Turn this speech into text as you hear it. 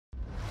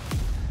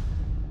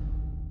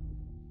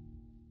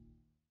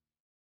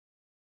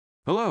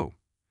Hello!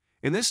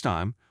 In this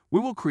time, we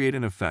will create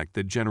an effect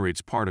that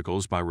generates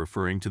particles by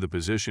referring to the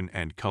position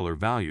and color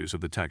values of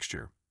the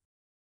texture.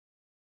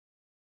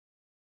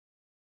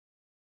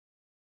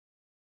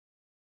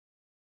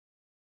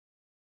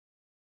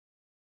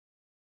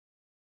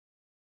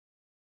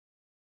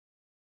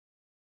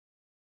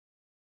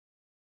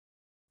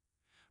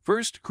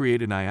 First,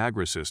 create a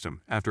Niagara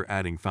system after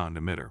adding found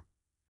emitter.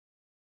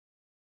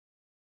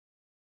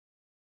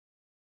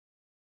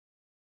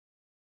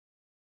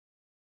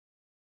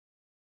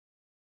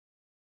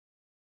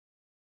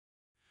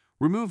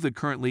 Remove the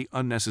currently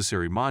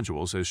unnecessary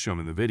modules as shown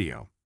in the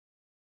video.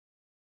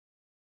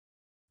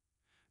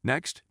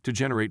 Next, to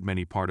generate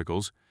many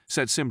particles,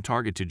 set Sim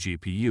Target to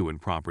GPU in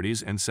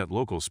Properties and set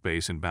Local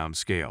Space in Bound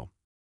Scale.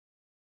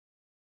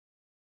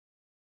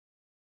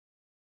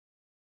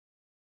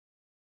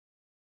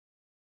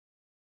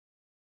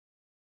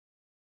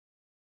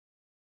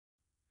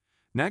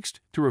 Next,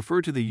 to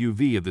refer to the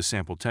UV of the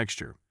sample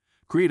texture,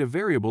 create a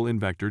variable in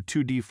vector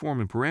 2D form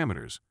and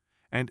parameters,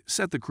 and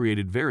set the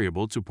created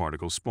variable to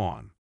particle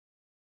spawn.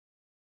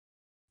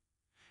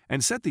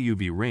 And set the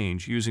UV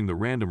range using the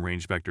random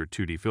range vector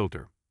 2D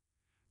filter.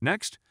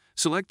 Next,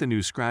 select the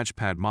new Scratch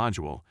Pad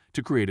module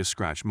to create a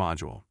Scratch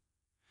module.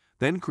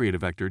 Then create a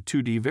vector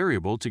 2D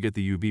variable to get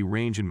the UV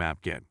range in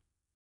MapGet.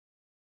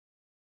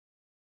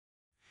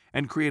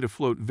 And create a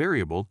float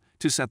variable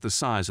to set the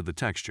size of the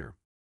texture.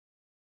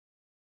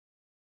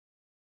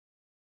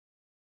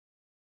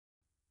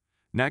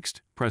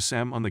 Next, press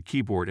M on the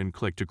keyboard and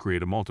click to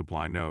create a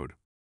multiply node.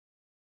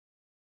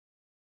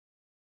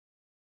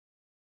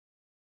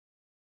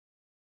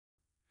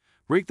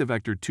 Break the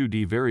vector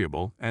 2D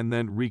variable and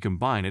then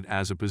recombine it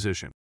as a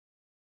position.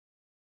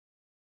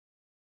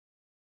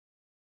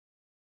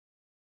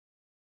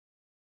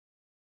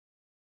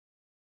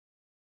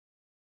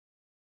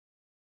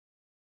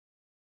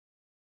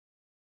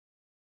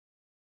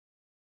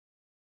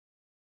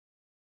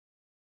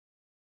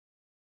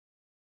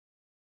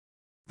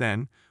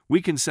 Then,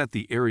 we can set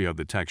the area of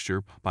the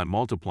texture by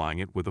multiplying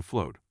it with a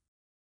float.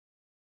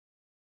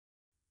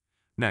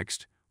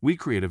 Next, we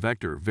create a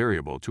vector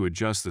variable to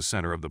adjust the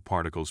center of the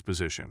particle's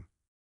position.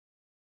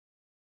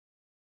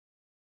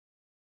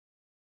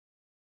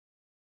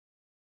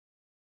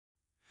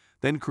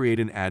 Then create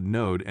an add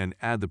node and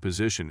add the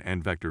position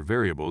and vector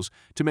variables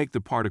to make the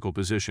particle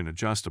position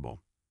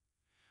adjustable.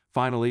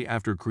 Finally,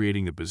 after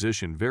creating the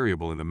position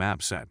variable in the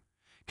map set,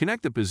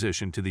 connect the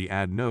position to the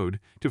add node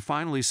to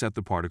finally set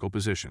the particle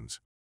positions.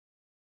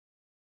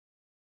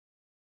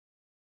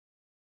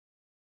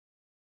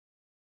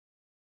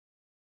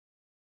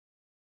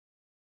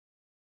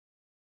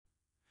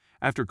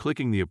 After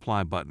clicking the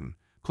Apply button,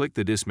 click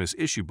the Dismiss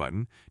Issue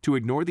button to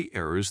ignore the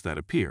errors that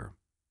appear.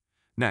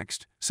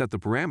 Next, set the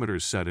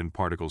parameters set in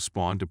Particle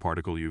Spawn to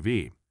Particle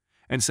UV,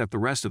 and set the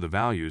rest of the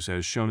values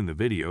as shown in the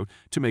video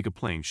to make a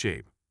plane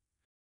shape.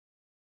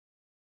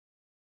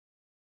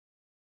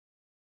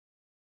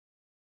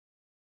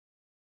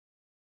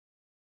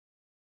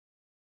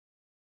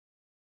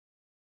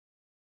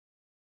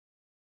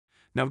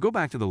 Now go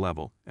back to the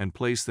level and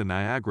place the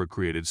Niagara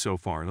created so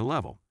far in the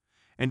level,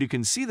 and you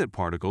can see that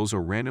particles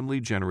are randomly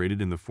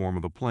generated in the form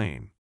of a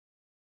plane.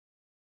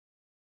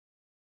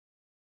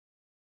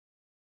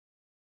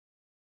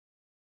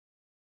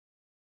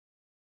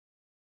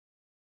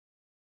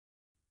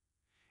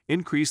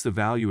 Increase the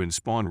value in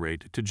spawn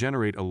rate to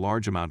generate a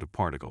large amount of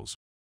particles.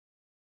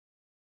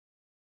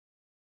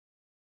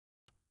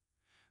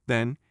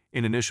 Then,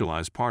 in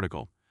Initialize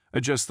Particle,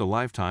 adjust the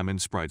lifetime and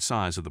sprite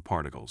size of the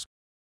particles.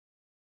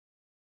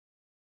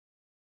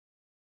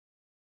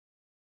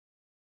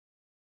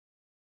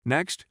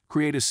 Next,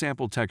 create a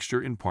sample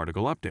texture in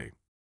Particle Update.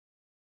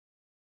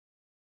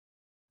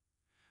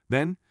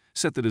 Then,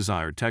 set the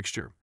desired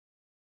texture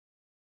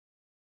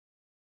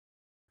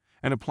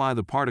and apply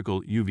the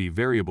particle UV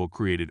variable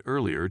created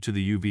earlier to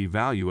the UV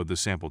value of the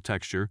sample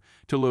texture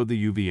to load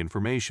the UV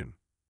information.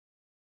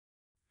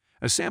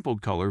 A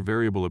sampled color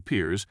variable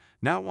appears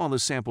now while the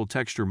sample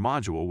texture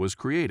module was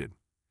created.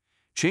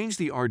 Change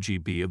the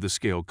RGB of the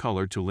scale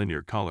color to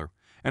linear color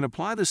and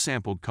apply the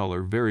sampled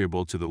color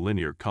variable to the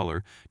linear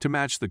color to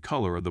match the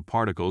color of the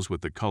particles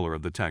with the color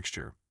of the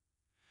texture.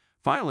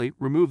 Finally,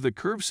 remove the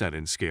curve set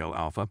in scale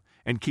alpha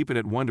and keep it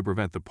at 1 to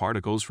prevent the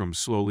particles from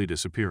slowly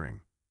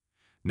disappearing.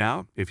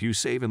 Now, if you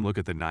save and look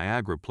at the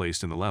Niagara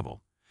placed in the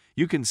level,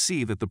 you can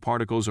see that the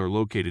particles are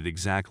located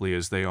exactly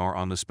as they are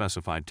on the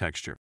specified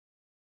texture.